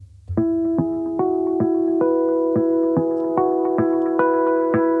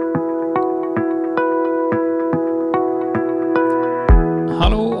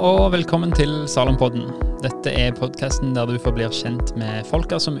og velkommen til Salempodden. Dette podcasten der du får bli kjent med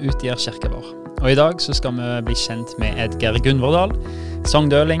folka som utgjør kirka vår. Og i dag så skal vi bli kjent med Edgar Gunvordal,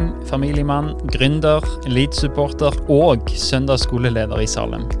 sogndøling, familiemann, gründer, elitsupporter og søndagsskoleleder i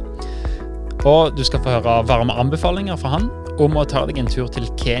Salem. Og du skal få høre varme anbefalinger fra han om å ta deg en tur til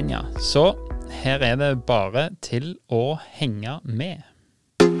Kenya. Så her det bare til å henge med.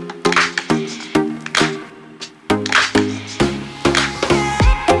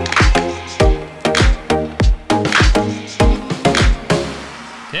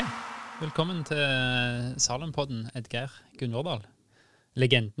 Velkommen til Salempodden, Edgar Gunvordal.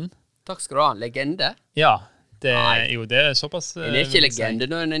 Legenden. Takk skal du ha. Legende? Ja, det såpass... En ikke legende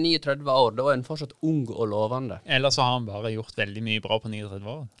når en 39 år, da en fortsatt ung og lovende. Eller så har han bare gjort veldig mye bra på 39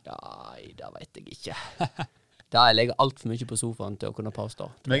 år. Nei, det vet jeg ikke. Da legger alt for mye på sofaen til å kunne påstå.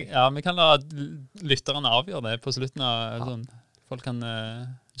 Ja, vi kan la lytterne avgjøre det på slutten av sånn. Folk kan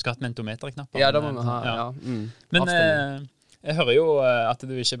skal ha et mentometerknapp. Ja, det må vi ha, ja. Men... Jeg hører jo at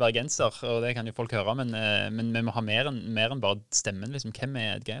du ikke bergenser, og det kan jo folk høre, men vi må ha mer enn bare stemmen, liksom. Hvem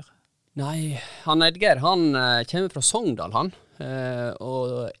Edgar? Nei, han Edgar, han kommer fra Sogndal, han.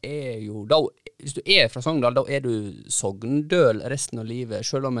 Og jo, da, hvis du fra Sogndal, da du sogndøl resten av livet,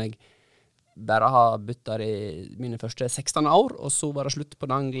 selv om jeg bare har bytt der i mine første 16 år, og så var det slutt på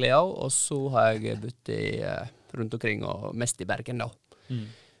Anglia, og så har jeg bytt rundt omkring, og mest i Bergen da.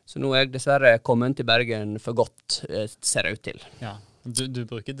 Så nå jeg dessverre kommet til Bergen for godt, ser det ut til. Ja, du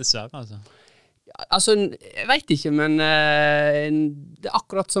bruker dessverre, altså? Ja, altså, jeg vet ikke, men det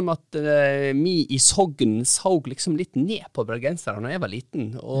akkurat som at vi i Sogn så liksom litt ned på bergensere når jeg var liten,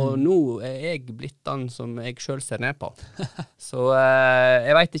 og nå jeg blitt den som jeg selv ser ned på. Så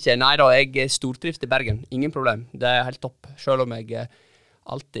jeg vet ikke, nei da, jeg stortrives i Bergen, ingen problem, det helt topp, selv om jeg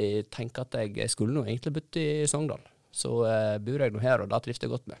alltid tenker at jeg skulle nå egentlig bytte i Sogndal. Så bor jeg nå her, og da trives jeg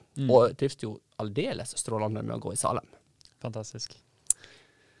godt med. Og trives jo aldeles strålende med å gå i Salem. Fantastisk.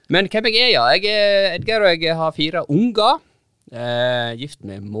 Men hvem jeg ja? Jeg Edgar, og jeg har 4 unger. Gift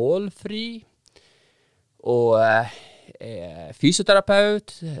med målfri. Og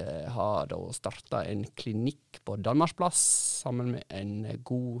fysioterapeut. Har da startet en klinikk på Danmarksplass sammen med en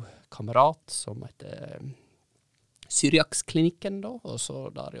god kamerat som heter Syriaksklinikken da. Og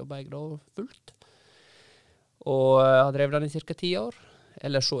så der jobber jeg da fullt. Og har drevet den i cirka 10 år.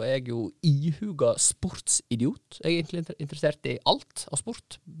 Ellers så jeg jo ihuga sportsidiot. Jeg egentlig interessert i alt av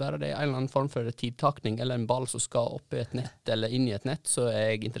sport. Bare det en eller annen form for tidtakning eller en ball som skal opp i et nett eller inn i et nett, så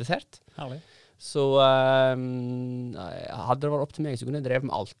jeg interessert. Herlig. Så hadde det vært opp til meg, så kunne jeg drevet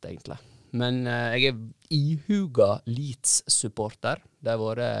med alt, egentlig. Men jeg ihuga Leeds-supporter. Det har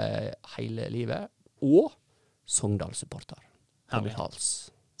vært hele livet. Og Sogndal-supporter. Herlig.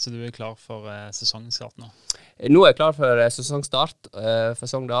 Så du klar for sesongstart nå? Nå jeg klar for sesongstart for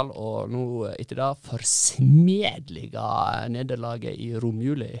Sogndal, og nå etter det forsmedelige nederlaget i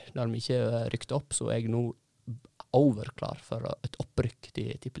romjuli, der vi ikke rykte opp, så jeg nå overklar for et opprykk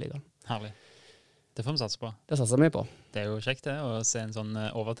til tippeligaen. Herlig. Det får vi satse på. Det satser vi på. Det jo kjekt det, å se en sånn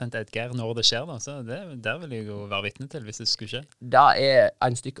overtent Edgar når det skjer da, så der vil jeg jo være vitne til hvis det skulle skje. Det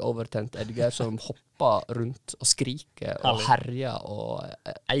en stykk overtent Edgar som hopper rundt og skriker og herjer og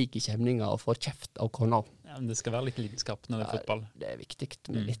eier kjemninger og får kjeft av kona. Ja, men det skal være litt lidenskap når det fotball. Det viktig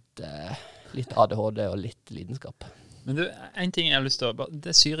med litt ADHD og litt lidenskap. Men du, en ting jeg har lyst til å...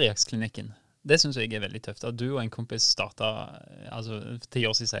 Det Syriaksklinikken. Det synes jeg veldig tøft. At du og en kompis startet, altså 10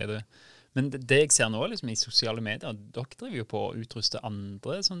 år siden sier du. Men det jeg ser nå liksom, i sosiale medier, dere driver jo på å utruste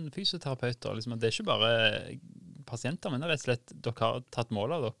andre sånn fysioterapeuter. Liksom, det ikke bare pasienter, men det rett og slett dere har tatt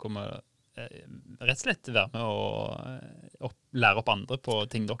mål av dere om å rett og slett være med og lære opp andre på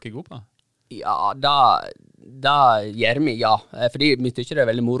ting dere gode på. Ja, da gjør vi, ja. Fordi vi tykker det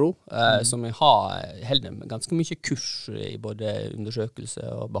veldig moro. Så vi holder ganske mye kurs i både undersøkelse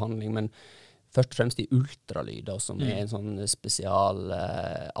og behandling, men først og fremst i ultralyd, som en sånn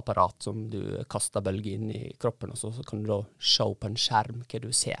spesialapparat som du kaster bølger inn i kroppen, og så kan du da se på en skjerm hva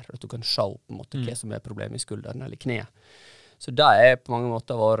du ser, at du kan se på en måte hva som problemet i skulderen eller kneet. Så det på mange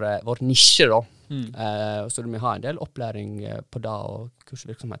måter vår nisje da. Så vi har en del opplæring på det, og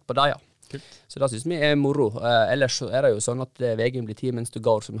kursvirksomhet på det, ja. Kult. Så det synes vi moro. Ellers så det jo sånn at veien blir tid mens du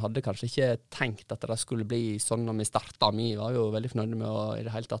går, så vi hadde kanskje ikke tenkt at det skulle bli sånn når vi startet. Vi var jo veldig fornøyde med å i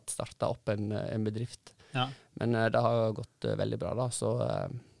det hele tatt starte opp en bedrift. Ja. Men det har gått veldig bra da, så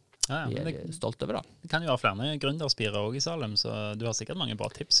vi stolt over det. Det kan jo være flere gründerspirer også i Salem, så du har sikkert mange bra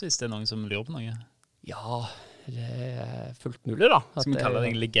tips hvis det noen som lurer på noe. Ja, det fullt mulig da. Skal vi kalle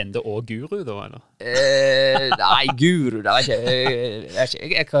deg legende og guru da, eller? Nei, guru, det ikke.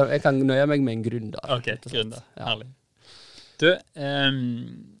 Jeg kan nøye meg med en gründer. Ok, gründer. Ja. Herlig. Du,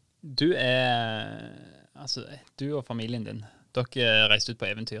 Du altså, du og familien din, dere reiste ut på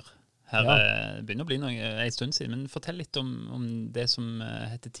eventyr. Her det begynner å bli en stund siden, men fortell litt om det som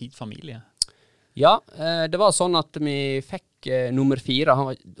heter Tid Familie. Ja, det var sånn at vi fikk nummer 4.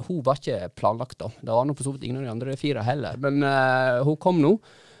 Hun var ikke planlagt da. Det var for så vidt ingen av de andre 4 heller, men hun kom nå.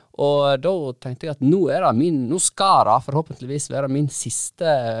 Og da tenkte jeg at nå skal det forhåpentligvis være min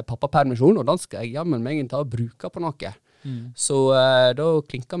siste pappapermisjon, og den skal jeg jammen meg ta og bruke på noe. Så da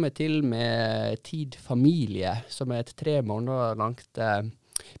klinket vi til med Tid Familie, som et 3 måneder langt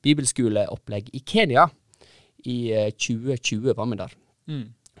bibelskoleopplegg i Kenya. I 2020 var vi der.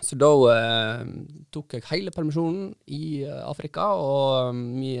 Så da tok jeg hele permisjonen i Afrika, og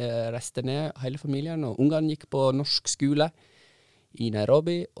vi reiste ned hele familien, og ungene gikk på norsk skole i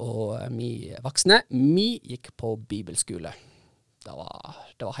Nairobi, og vi voksne, vi gikk på bibelskole. Det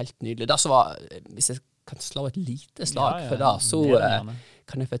var helt nydelig. Det som var, hvis jeg kan slå et lite slag for det, så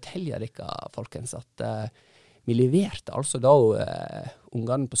kan jeg fortelle dere, folkens, at vi leverte altså da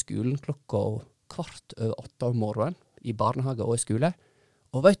ungene på skolen klokka 7:15 om morgenen, i barnehage og i skole.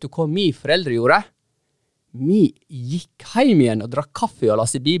 Og vet du hva vi foreldre gjorde? Vi gikk hjem igjen og drakk kaffe og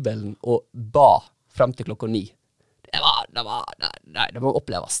leste Bibelen og ba frem til klokka 9. Det må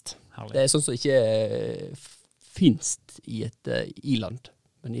oppleves. Herlig. Det sånn som ikke finnes i et i-land.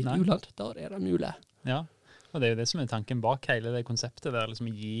 Men i et u-land, der det mulig. Ja, og det jo det som tanken bak hele det konseptet, det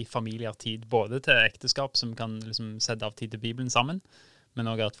liksom å gi familier tid, både til ekteskap som kan liksom sette av tid til Bibelen sammen, men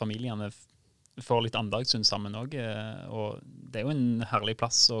også at familiene får litt andagsstund sammen også, og det jo en herlig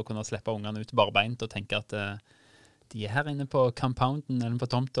plass å kunne slippe ungene ut barbeint og tenke at de her inne på compounden eller på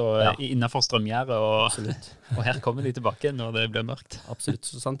tomta innenfor strømgjerde, og her kommer de tilbake når det blir mørkt. Absolutt,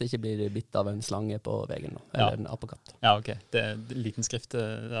 så sant det ikke blir bitt av en slange på veggen, eller en apekatt. Ja, ok. Det liten skrift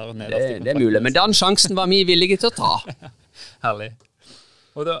der nede. Det mulig, men den sjansen var vi villige til å ta. Herlig.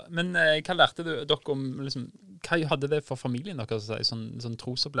 Men hva lærte dere om, liksom, hva hadde det for familien deres, sånn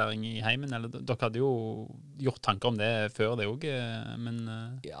trosopplæring i heimen, eller dere hadde jo gjort tanker om det før det også, men...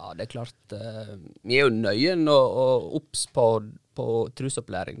 Ja, det klart, vi jo nøye og opps på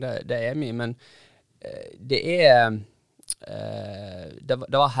trosopplæring, det vi, men det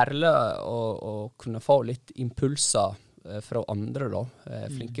var herlig å kunne få litt impulser fra andre da,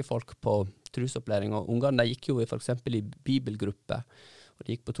 flinke folk på trosopplæring, og ungene de gikk jo for eksempel i bibelgruppe, og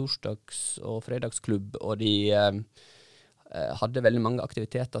de gikk på torsdags- og fredagsklubb, og de hadde veldig mange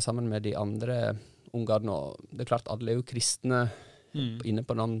aktiviteter sammen med de andre ungene, og det klart, alle jo kristne inne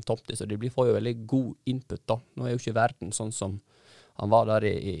på den tomten, så de får jo veldig god input da. Nå jo ikke verden sånn som han var der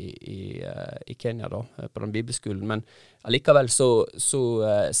i Kenya da, på den bibelskolen, men allikevel så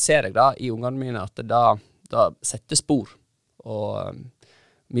ser jeg da i ungene mine at det setter spor, og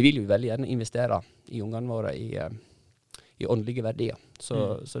vi vil jo veldig gjerne investere i ungene våre i åndelige verdier.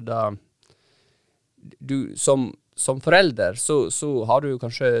 Så da du som forelder så har du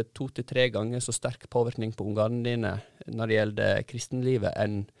kanskje 2 til 3 ganger så sterk påvirkning på ungene dine når det gjelder kristenlivet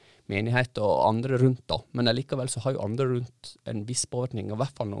enn menighet og andre rundt da. Men allikevel så har jo andre rundt en viss påvirkning, og i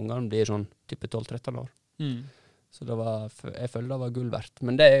hvert fall når ungene blir sånn type 12-13 år. Så jeg føler det var gull verdt.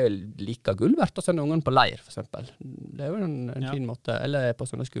 Men det jo like gull verdt å sende ungene på leir, for eksempel. Det jo en fin måte, eller på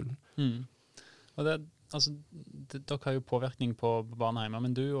søndagsskolen. Og dere har jo påvirkning på barna hjemme,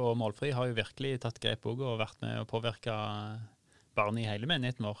 men du og Målfri har jo virkelig tatt grep også, og vært med å påvirke barn i hele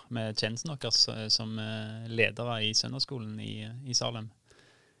menigheten vår, med tjenesten deres som ledere i søndagsskolen i Salem.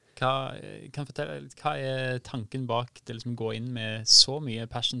 Kan fortelle, hva tanken bak det liksom gå inn med så mye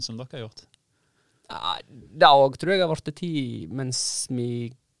passion som dere har gjort? Ja, det også tror jeg har vært tid mens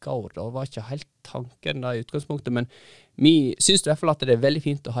vi går, da var ikke helt tanken da i utgangspunktet, men vi synes i hvert fall at det veldig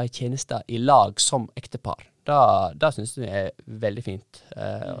fint å ha tjenester i lag som ektepar. Det synes vi veldig fint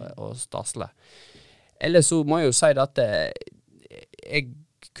og staselig. Ellers så må jeg jo si det at jeg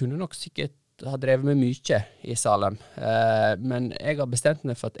kunne nok sikkert ha drevet med mye i Salem, men jeg har bestemt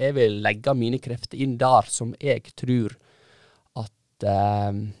meg for at jeg vil legge mine krefter inn der som jeg tror at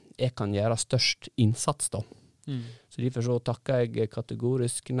jeg kan gjøre størst innsats da. Så derfor så takker jeg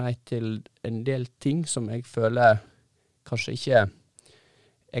kategorisk nei til en del ting som jeg føler kanskje ikke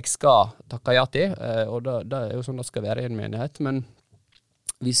jeg skal takke ja til, og det jo sånn det skal være i en menighet, men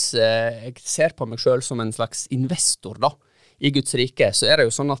hvis jeg ser på meg selv som en slags investor da, i Guds rike, så det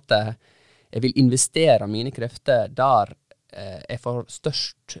jo sånn at jeg vil investere mine krefter der jeg får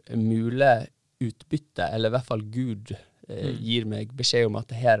størst mulig utbytte, eller i hvert fall Gud gir meg beskjed om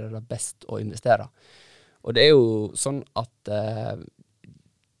at her det best å investere. Og det jo sånn at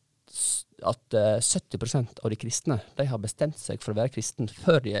 70% av de kristne, de har bestemt seg for å være kristen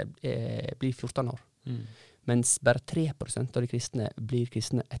før de blir 14 år. mens bare 3% av de kristne blir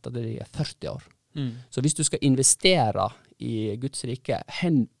kristne etter at de er 40 år. Så hvis du skal investere i Guds rike,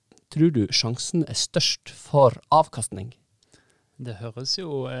 hen tror du sjansen er størst for avkastning? Det høres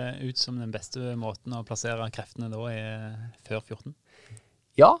jo ut som den beste måten å plassere kreftene da før 14.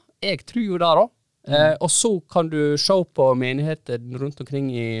 Ja, jeg tror jo det da. Og så kan du se på menigheter rundt omkring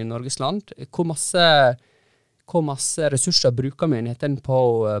i Norges land, hvor masse ressurser bruker menigheten på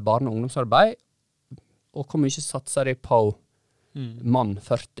barne- og ungdomsarbeid, og hvor mye satser de på mann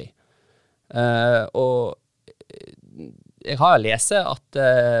 40. Og jeg har lest at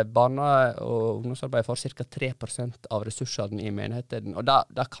barne- og ungdomsarbeid får ca. 3% av ressursene i menigheten, og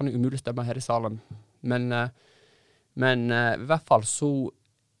det kan jo umulig stemme her i Salem. Men i hvert fall så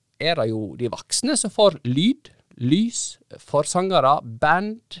er det jo de voksne som får lyd, lys, forsangere,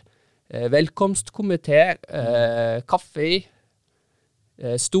 band, velkomstkomité, kaffe,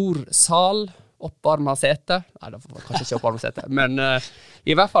 stor sal, oppvarmet sete. Nei, det var kanskje ikke oppvarmet sete, men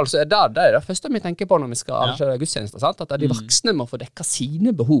i hvert fall så er det første vi tenker på når vi skal arrangere gudstjenester, sant? At de voksne må få dekka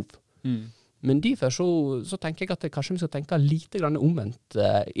sine behov. Men derfor så tenker jeg at kanskje vi skal tenke litt grann omvendt,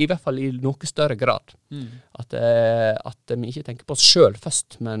 i hvert fall i noe større grad. At vi ikke tenker på oss selv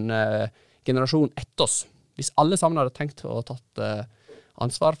først, men generasjonen etter oss. Hvis alle sammen hadde tenkt å tatt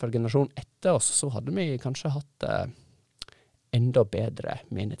ansvar for generasjonen etter oss, så hadde vi kanskje hatt enda bedre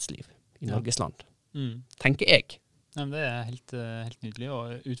menighetsliv i Norges land. Tenker jeg. Ja, men det er helt nydelig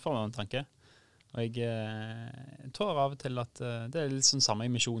og utfordrende tanke. Og jeg tror av og til at det er litt sånn samme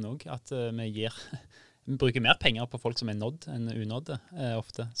i misjon også, at vi bruker mer penger på folk som er nådd enn unådde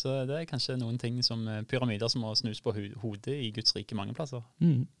ofte. Så det er kanskje noen ting som pyramider som må snus på hodet i Guds rike mange plasser.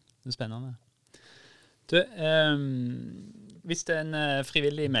 Det er spennende. Du, hvis det en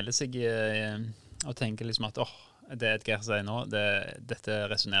frivillig melder seg og tenker liksom at det Edgar sier nå, dette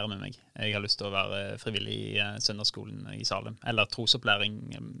resonerer med meg. Jeg har lyst til å være frivillig i søndagsskolen i Salem, eller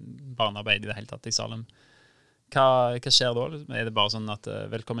trosopplæring, barnearbeid i det hele tatt i Salem. Hva skjer da? Er det bare sånn at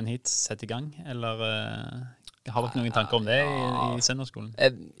velkommen hit, sett i gang, eller har dere noen tanker om det i søndagsskolen?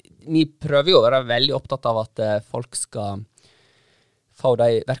 Vi prøver jo å være veldig opptatt av at folk skal få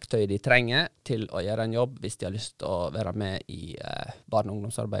de verktøy de trenger til å gjøre en jobb hvis de har lyst til å være med i barne- og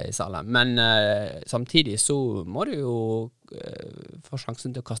ungdomsarbeid i Salem. Men samtidig så må du jo få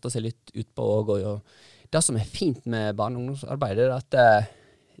sjansen til å kaste seg litt ut på og det som er fint med barne- og ungdomsarbeid er at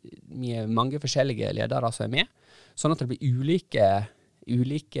vi er mange forskjellige ledere som er med, sånn at det blir ulike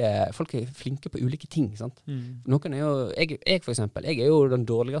folk er flinke på ulike ting, sant? Noen er jo, jeg for eksempel, jeg er jo den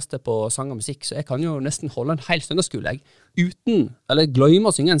dårligste på sang og musikk, så jeg kan jo nesten holde en hel søndagsskole eller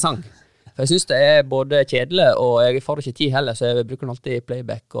glemme å synge en sang. For jeg synes det er både kjedelig, og jeg får ikke tid heller, så jeg bruker alltid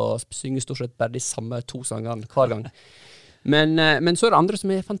playback og synger stort sett bare de samme 2 sangene hver gang. Men så er det andre som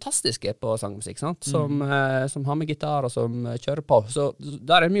er fantastiske på sang og musikk, sant? Som har med gitar og som kjører på. Så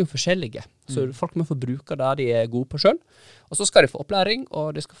der er vi jo forskjellige. Så folk må få bruke det de er gode på selv. Og så skal de få opplæring,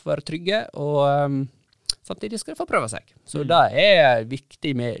 og de skal få være trygge, og samtidig skal de få prøve seg. Så det er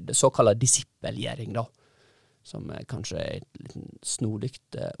viktig med det såkalte disippelgjering da. Som kanskje er et litt snodigt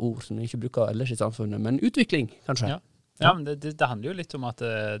ord som vi ikke bruker ellers i samfunnet, men utvikling, kanskje. Ja, men det handler jo litt om at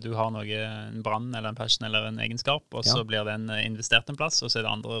du har en brann eller en passion eller en egenskap, og så blir den investert en plass, og så er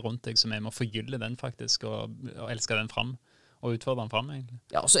det andre rundt deg som må forgylle den faktisk, og elske den fram, og utfordre den fram egentlig.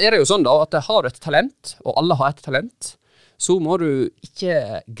 Ja, og så er det jo sånn da, at har du et talent, og alle har et talent, så må du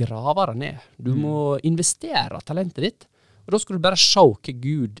ikke grave det ned. Du må investere talentet ditt, og da skal du bare se hva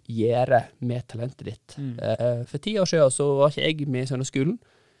Gud gjør med talentet ditt. For 10 år siden så var ikke jeg med i søndagsskolen,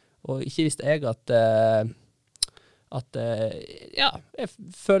 og ikke visste jeg at jeg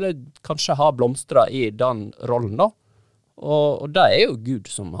føler kanskje har blomstret i den rollen da. Og det er jo Gud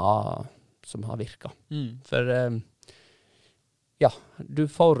som har virket. For du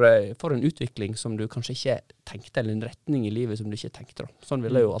får en utvikling som du kanskje ikke tenkte, eller en retning i livet som du ikke tenkte da. Sånn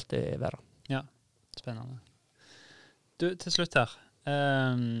vil det jo alltid være. Ja, spennende. Du, til slutt her.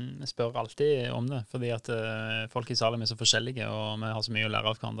 Jeg spør alltid om det, fordi at folk i Salem er så forskjellige, og vi har så mye å lære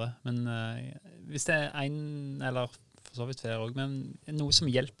av hverandre. Men hvis det er eller for så vidt flere også, men noe som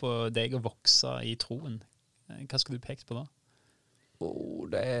hjelper deg å vokse i troen, hva skal du peke på da?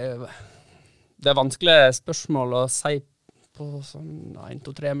 Det er vanskelige spørsmål å si på sånn 1,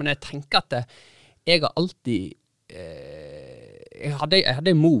 2, 3, men jeg tenker at jeg har alltid jeg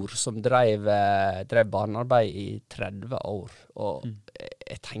hadde en mor som drev barnearbeid i 30 år, og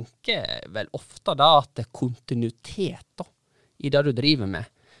jeg tenker vel ofte da at det er kontinuitet da, i det du driver med.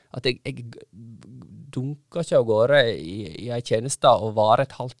 At jeg dunker ikke av gårde i en tjeneste og varer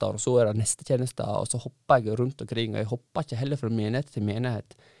et halvt år, og så er det neste tjeneste, og så hopper jeg rundt omkring, og jeg hopper ikke heller fra menighet til menighet.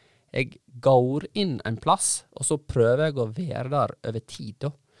 Jeg går inn en plass, og så prøver jeg å være der over tid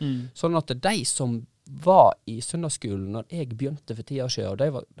da. Sånn at de som var i søndagsskolen når jeg begynte for 10 år siden, og de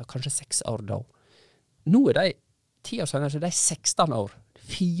var kanskje 6 år da, nå de 10 år senere, så de 16 år,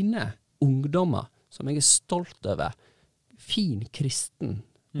 fine ungdommer, som jeg stolt over, fin kristen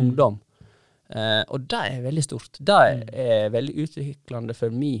ungdom. Og det veldig stort. Det veldig utviklende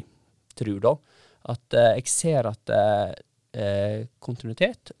for min tro da, at jeg ser at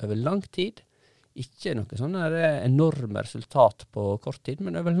kontinuitet over lang tid, ikke noe sånne enorme resultat på kort tid,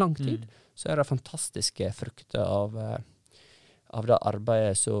 men over lang tid, så det fantastiske frukter av det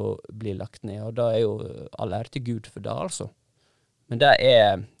arbeidet som blir lagt ned, og det jo all ære til Gud for det, altså. Men det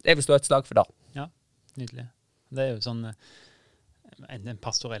jeg vil slå et slag for det. Ja, nydelig. Det jo sånn, en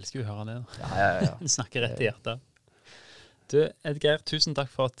pastor elsker jo å høre det. Ja. Du snakker rett i hjertet. Du, Edgar, tusen takk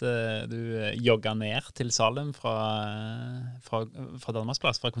for at du jogget ned til Salem fra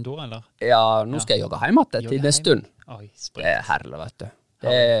Danmarksplass, fra kontoret, eller? Ja, nå skal jeg jogge hjemme til neste stund. Oi, det herlig, vet du.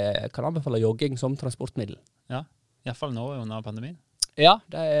 Jeg kan anbefale jogging som transportmiddel. Ja, i hvert fall nå under pandemien. Ja,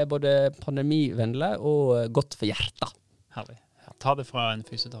 det både pandemivennlig og godt for hjertet. Herlig. Ta det fra en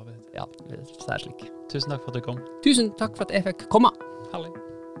fysioterapeut. Ja, særlig. Tusen takk for at du kom. Tusen takk for at jeg fikk komme. Herlig.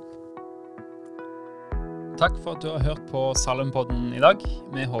 Takk for at du har hørt på Salempodden i dag.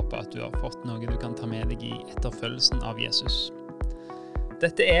 Vi håper at du har fått noe du kan ta med deg i etterfølgelsen av Jesus.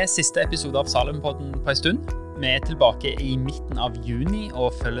 Dette siste episode av Salempodden på en stund. Vi tilbake i midten av juni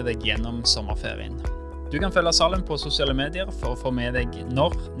og følger deg gjennom sommerferien. Du kan følge Salem på sosiale medier for å få med deg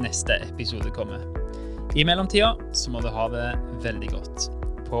når neste episode kommer. I mellomtida så må du ha det veldig godt.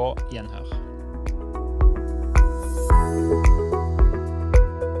 På gjenhør.